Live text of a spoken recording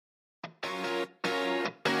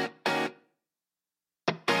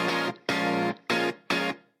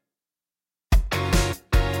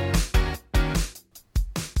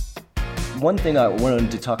one thing I wanted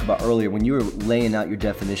to talk about earlier, when you were laying out your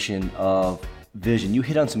definition of vision, you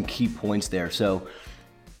hit on some key points there. So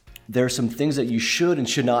there are some things that you should and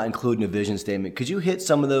should not include in a vision statement. Could you hit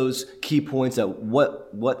some of those key points that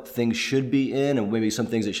what things should be in, and maybe some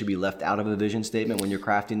things that should be left out of a vision statement when you're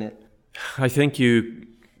crafting it? I think you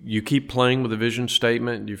keep playing with the vision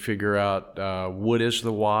statement. You figure out what is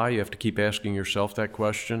the why. You have to keep asking yourself that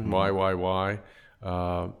question, why?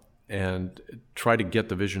 And try to get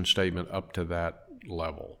the vision statement up to that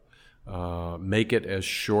level. Make it as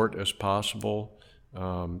short as possible.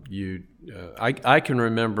 I can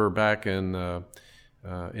remember back in the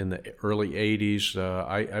early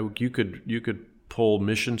 '80s, you could pull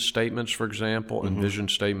mission statements, for example, and vision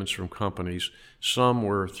statements from companies. Some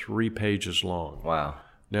were 3 pages long. Wow.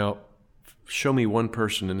 Now, show me one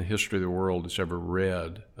person in the history of the world that's ever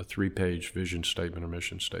read a 3-page vision statement or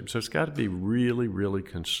mission statement. So it's got to be really, really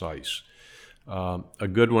concise. A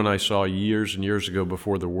good one I saw years and years ago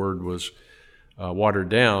before the word was watered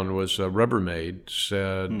down was Rubbermaid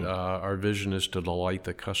said, our vision is to delight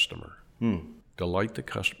the customer. Delight the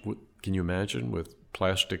customer. Can you imagine with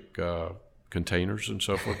plastic containers and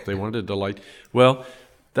so forth? They wanted to delight. Well,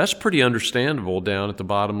 that's pretty understandable down at the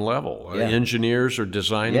bottom level. Yeah. Engineers are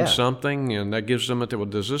designing something, and that gives them well,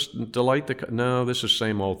 does this delight the no, this is the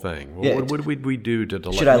same old thing. Well, what would we do to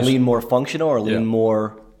delight? Should I lean more functional or lean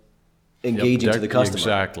more engaging to the customer?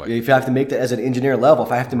 Exactly. If I have to make that as an engineer level,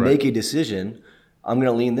 if I have to make a decision, I'm going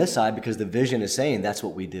to lean this side because the vision is saying that's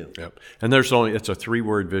what we do. Yep. And it's a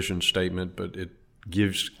 3-word vision statement, but it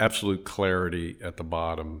gives absolute clarity at the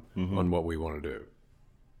bottom on what we want to do.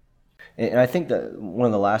 And I think that one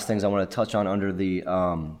of the last things I want to touch on under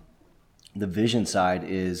the vision side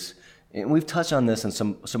is, and we've touched on this in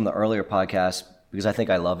some of the earlier podcasts because I think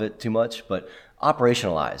I love it too much, but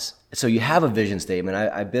operationalize. So you have a vision statement.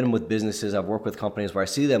 I've been with businesses, I've worked with companies where I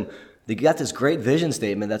see them, they got this great vision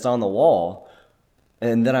statement that's on the wall,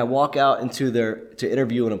 and then I walk out to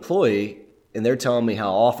interview an employee, and they're telling me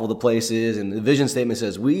how awful the place is, and the vision statement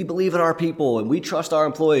says, we believe in our people, and we trust our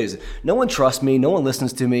employees. No one trusts me, no one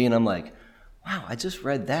listens to me, and I'm like, wow, I just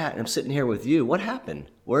read that, and I'm sitting here with you. What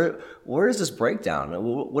happened? Where is this breakdown?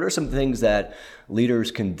 What are some things that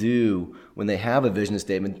leaders can do when they have a vision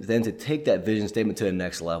statement, then to take that vision statement to the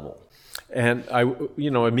next level? And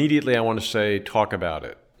immediately I want to say, talk about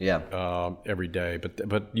it. Yeah. Every day,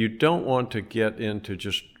 but you don't want to get into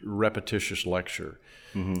just repetitious lecture.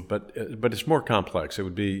 But it's more complex. It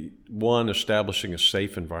would be, one, establishing a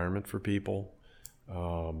safe environment for people.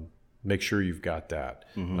 Make sure you've got that.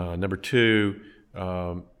 Number 2,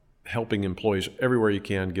 helping employees everywhere you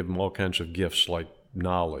can. Give them all kinds of gifts like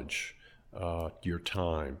knowledge, your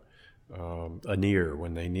time, an ear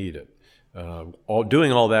when they need it.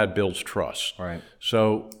 Doing all that builds trust. Right.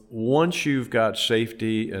 So once you've got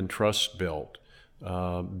safety and trust built,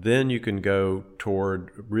 then you can go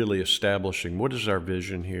toward really establishing what is our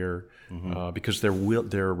vision here, because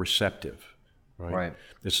they're receptive, right? Right.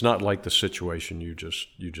 It's not like the situation you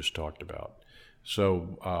just talked about.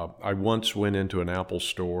 So I once went into an Apple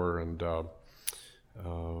store and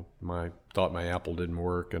thought my Apple didn't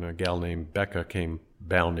work, and a gal named Becca came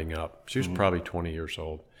bounding up. She was probably 20 years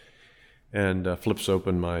old. And flips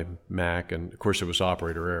open my Mac, and of course it was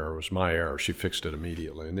operator error. It was my error. She fixed it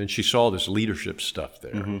immediately. And then she saw this leadership stuff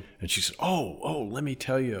there, and she said, oh, let me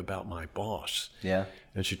tell you about my boss. Yeah.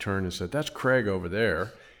 And she turned and said, that's Craig over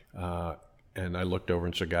there. And I looked over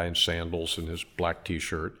and saw a guy in sandals and his black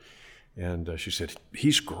T-shirt. And she said,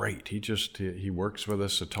 he's great. He works with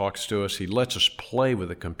us, talks to us. He lets us play with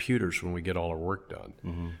the computers when we get all our work done.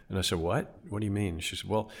 And I said, what? What do you mean? She said,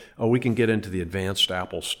 well, we can get into the advanced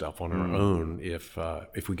Apple stuff on our own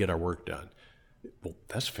if we get our work done. Well,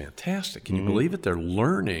 that's fantastic. Can you believe it? They're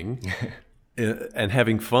learning and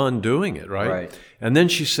having fun doing it, right? Right. And then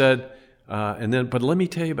she said, but let me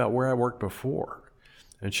tell you about where I worked before.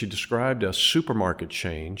 And she described a supermarket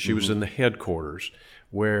chain. She was in the headquarters,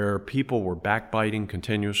 where people were backbiting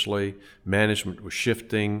continuously, management was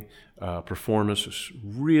shifting, performance was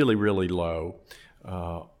really, really low.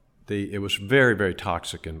 It was a very, very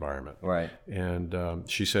toxic environment. Right. And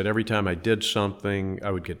she said every time I did something,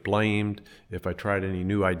 I would get blamed. If I tried any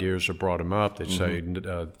new ideas or brought them up, they'd say,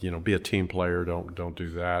 be a team player, don't do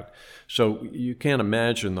that. So you can't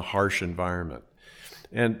imagine the harsh environment.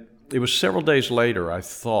 And it was several days later I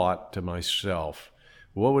thought to myself,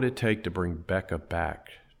 what would it take to bring Becca back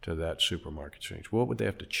to that supermarket change? What would they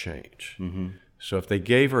have to change? So if they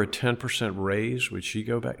gave her a 10% raise, would she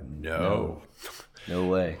go back? No. No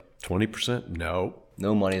way. 20%? No.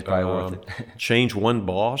 No money is probably worth it. Change one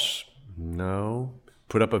boss? No.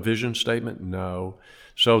 Put up a vision statement? No.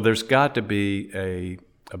 So there's got to be a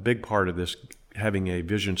a big part of this, having a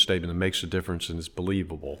vision statement that makes a difference and is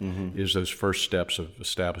believable, is those first steps of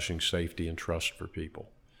establishing safety and trust for people.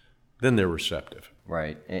 Then they're receptive.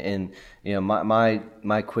 Right. And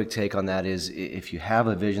my quick take on that is, if you have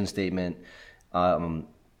a vision statement,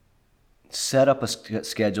 set up a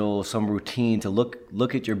schedule, some routine to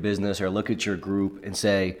look at your business or look at your group and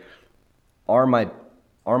say, are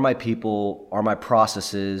my people, are my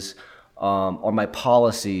processes, are my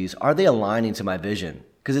policies, are they aligning to my vision?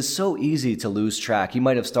 Because it's so easy to lose track. You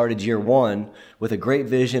might have started year one with a great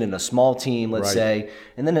vision and a small team, let's say,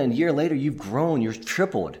 and then a year later you've grown, you've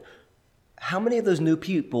tripled. How many of those new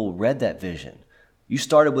people read that vision? You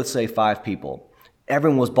started with, say, 5 people.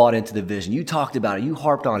 Everyone was bought into the vision. You talked about it. You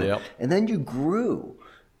harped on it. And then you grew.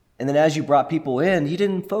 And then as you brought people in, you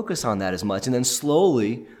didn't focus on that as much. And then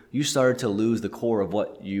slowly you started to lose the core of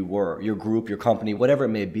what you were, your group, your company, whatever it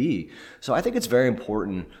may be. So I think it's very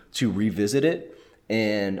important to revisit it.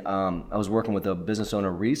 And I was working with a business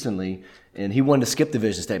owner recently, and he wanted to skip the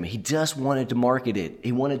vision statement. He just wanted to market it.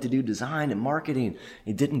 He wanted to do design and marketing.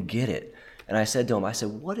 He didn't get it. And I said to him,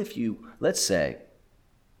 what if let's say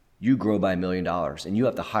you grow by $1 million and you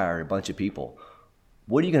have to hire a bunch of people.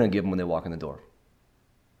 What are you going to give them when they walk in the door?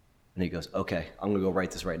 And he goes, okay, I'm going to go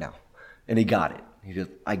write this right now. And he got it. He goes,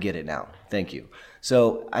 I get it now. Thank you.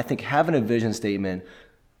 So I think having a vision statement,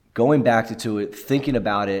 going back to it, thinking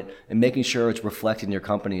about it, and making sure it's reflected in your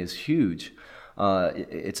company is huge.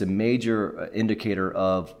 It's a major indicator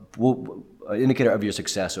of your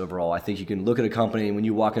success overall. I think you can look at a company, and when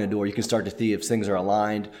you walk in the door, you can start to see if things are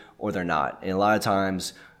aligned or they're not. And a lot of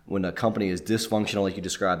times when a company is dysfunctional, like you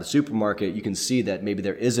described, the supermarket, you can see that maybe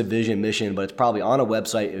there is a vision, mission, but it's probably on a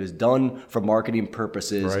website. It was done for marketing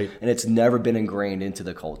purposes, and it's never been ingrained into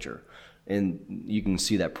the culture. And you can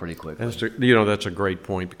see that pretty quickly. That's a great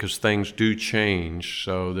point, because things do change.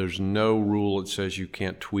 So there's no rule that says you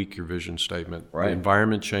can't tweak your vision statement. Right. The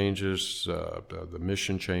environment changes, the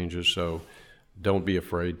mission changes. So don't be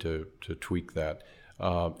afraid to tweak that.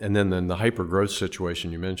 And then the hyper growth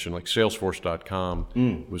situation you mentioned, like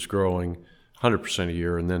Salesforce.com was growing 100% a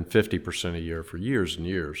year and then 50% a year for years and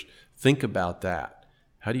years. Think about that.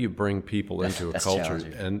 How do you bring people into a culture?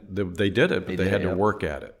 And they did it, but they had to work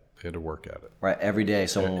at it. Right, every day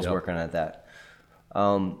someone was working at that.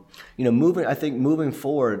 Moving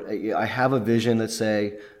forward, I have a vision. Let's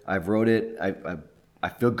say I've wrote it. I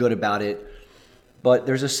feel good about it. But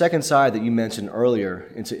there's a second side that you mentioned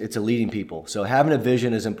earlier. It's a leading people. So having a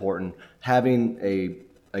vision is important. Having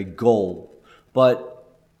a goal, but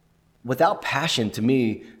without passion, to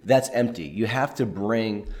me, that's empty. You have to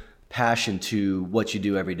bring passion to what you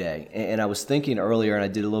do every day. And I was thinking earlier, and I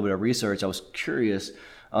did a little bit of research. I was curious.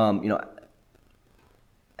 How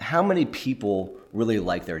many people really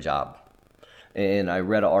like their job? And I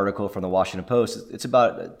read an article from the Washington Post. It's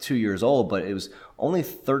about 2 years old, but it was only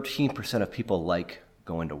 13% of people like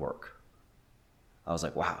going to work. I was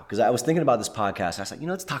like, wow. Because I was thinking about this podcast. I was like,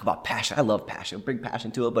 let's talk about passion. I love passion. Bring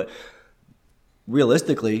passion to it. But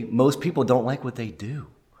realistically, most people don't like what they do.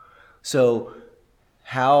 So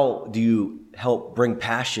how do you help bring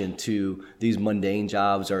passion to these mundane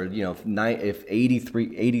jobs? Or if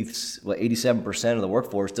 87% of the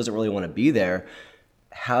workforce doesn't really want to be there,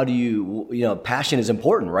 how do you passion is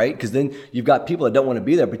important, right? Because then you've got people that don't want to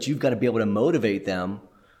be there, but you've got to be able to motivate them.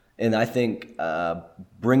 And I think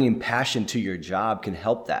bringing passion to your job can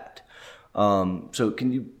help that. So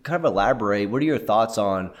can you kind of elaborate? What are your thoughts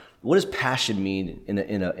on what does passion mean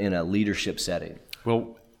in a leadership setting?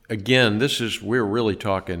 Well, again, we're really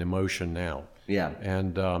talking emotion now. Yeah.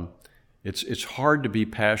 And it's hard to be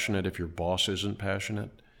passionate if your boss isn't passionate.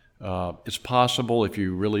 It's possible if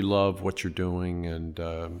you really love what you're doing and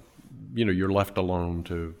you're left alone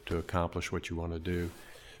to accomplish what you want to do.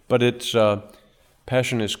 But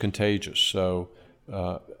passion is contagious. So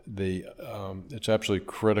it's absolutely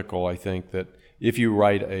critical, I think, that if you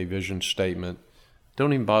write a vision statement,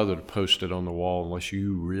 don't even bother to post it on the wall unless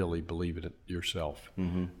you really believe it yourself.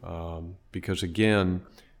 Mm-hmm. Because again,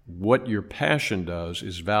 what your passion does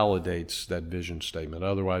is validates that vision statement.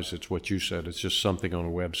 Otherwise, it's what you said. It's just something on a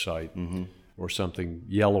website or something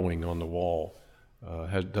yellowing on the wall.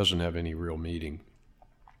 Doesn't have any real meaning.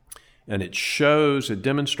 And it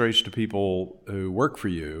demonstrates to people who work for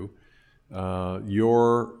you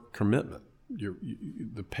your commitment.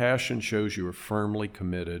 The passion shows you are firmly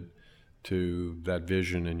committed to that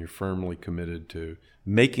vision, and you're firmly committed to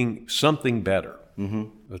making something better.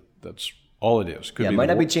 Mm-hmm. That's all it is. It might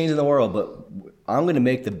not be changing the world, but I'm going to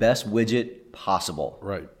make the best widget possible.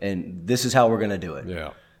 Right. And this is how we're going to do it.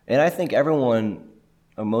 Yeah. And I think everyone,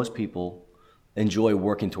 or most people, enjoy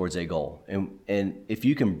working towards a goal. And if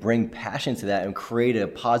you can bring passion to that and create a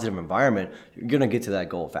positive environment, you're going to get to that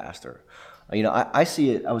goal faster. I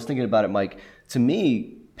see it. I was thinking about it, Mike. To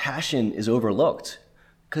me, passion is overlooked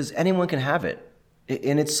because anyone can have it.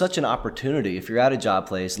 And it's such an opportunity. If you're at a job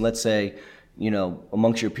place, and let's say,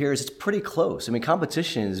 amongst your peers, it's pretty close. I mean,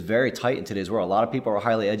 competition is very tight in today's world. A lot of people are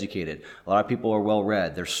highly educated. A lot of people are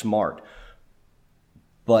well-read. They're smart.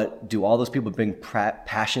 But do all those people bring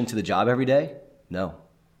passion to the job every day? No.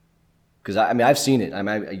 Because, I've seen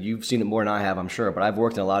it. You've seen it more than I have, I'm sure. But I've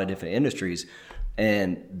worked in a lot of different industries.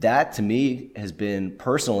 And that, to me, has been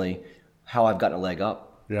personally how I've gotten a leg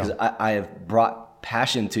up. Because I have brought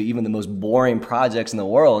passion to even the most boring projects in the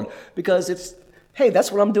world because hey,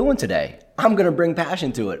 that's what I'm doing today. I'm going to bring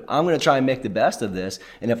passion to it. I'm going to try and make the best of this.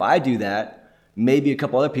 And if I do that, maybe a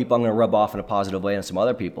couple other people I'm going to rub off in a positive way on some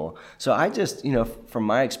other people. So I just, from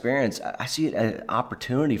my experience, I see it as an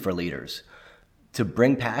opportunity for leaders to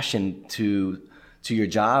bring passion to your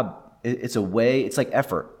job. It's a way, it's like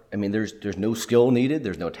effort. I mean, there's no skill needed.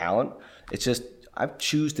 There's no talent. It's just, I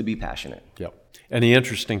choose to be passionate. Yep. And the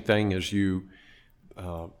interesting thing is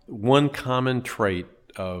one common trait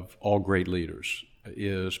of all great leaders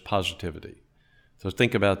is positivity. So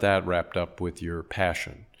think about that wrapped up with your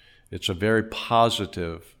passion. It's a very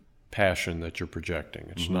positive passion that you're projecting.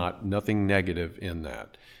 It's nothing negative in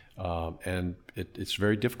that. And it's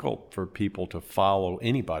very difficult for people to follow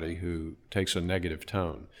anybody who takes a negative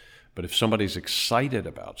tone. But if somebody's excited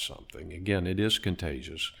about something, again, it is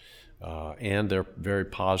contagious, and they're very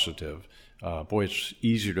positive. Boy, it's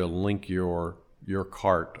easier to link your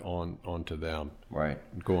cart onto them, right,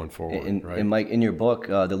 going forward. And Mike, in your book,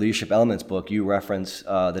 the Leadership Elements book, you reference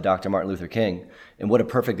the Dr. Martin Luther King, and what a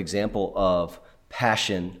perfect example of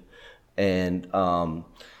passion and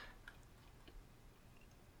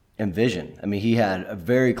vision. I mean, he had a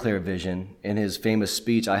very clear vision. In his famous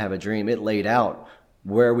speech, "I Have a Dream," it laid out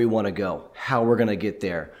where we want to go, how we're going to get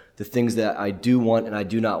there, the things that I do want and I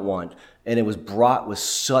do not want. And it was brought with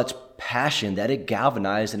such passion that it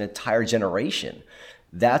galvanized an entire generation.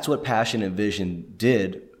 That's what passion and vision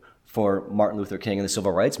did for Martin Luther King and the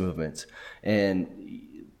civil rights movement. And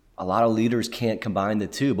a lot of leaders can't combine the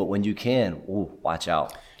two, but when you can, watch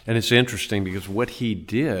out. And it's interesting because what he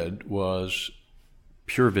did was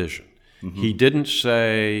pure vision. He didn't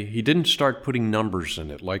start putting numbers in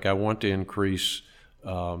it, like I want to increase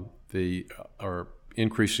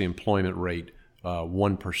increase the employment rate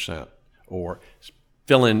 1%, or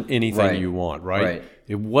fill in anything you want, right?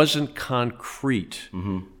 It wasn't concrete,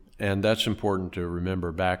 and that's important to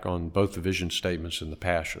remember back on both the vision statements and the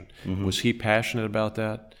passion. Was he passionate about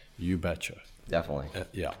that? You betcha. Definitely.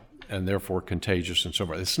 Yeah, and therefore contagious and so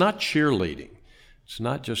forth. It's not cheerleading. It's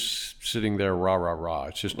not just sitting there rah, rah, rah.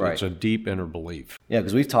 It's just It's a deep inner belief. Yeah,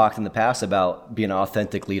 because we've talked in the past about being an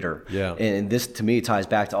authentic leader. Yeah. And this, to me, ties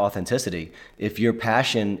back to authenticity. If your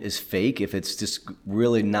passion is fake, if it's just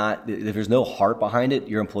really not, if there's no heart behind it,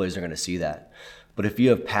 your employees are going to see that. But if you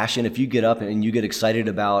have passion, if you get up and you get excited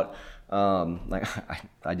about, like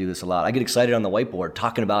I do this a lot. I get excited on the whiteboard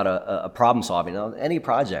talking about a problem solving, any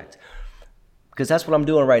project, because that's what I'm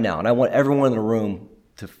doing right now. And I want everyone in the room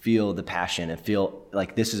to feel the passion and feel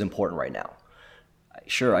like this is important right now.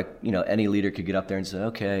 Sure, any leader could get up there and say,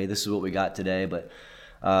 okay, this is what we got today, but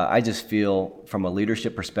I just feel from a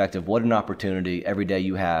leadership perspective, what an opportunity every day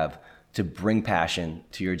you have to bring passion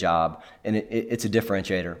to your job. And it's a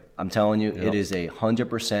differentiator. I'm telling you, It is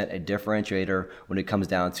 100% a differentiator when it comes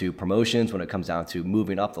down to promotions, when it comes down to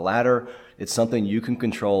moving up the ladder. It's something you can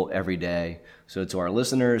control every day. So to our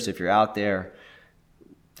listeners, if you're out there,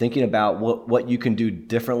 thinking about what you can do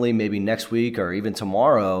differently maybe next week or even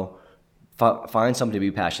tomorrow, find something to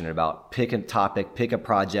be passionate about. Pick a topic, pick a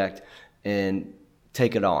project, and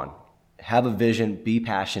take it on. Have a vision, be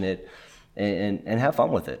passionate, and have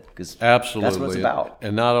fun with it, because absolutely, that's what it's about.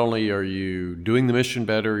 And not only are you doing the mission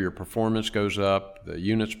better, your performance goes up, the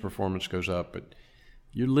unit's performance goes up, but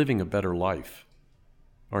you're living a better life,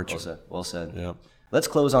 aren't you? Well said. Yeah. Let's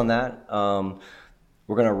close on that.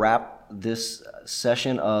 We're going to wrap this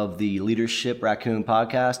session of the Leadership Raccoon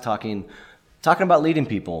podcast talking about leading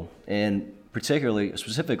people, and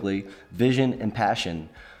specifically vision and passion.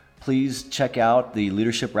 Please check out the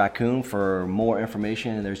Leadership Raccoon for more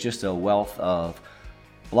information. And there's just a wealth of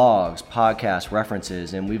blogs, podcasts,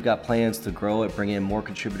 references, and we've got plans to grow it, bring in more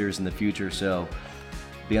contributors in the future. So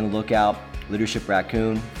be on the lookout. Leadership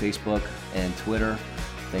Raccoon, Facebook and Twitter.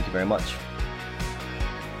 Thank you very much.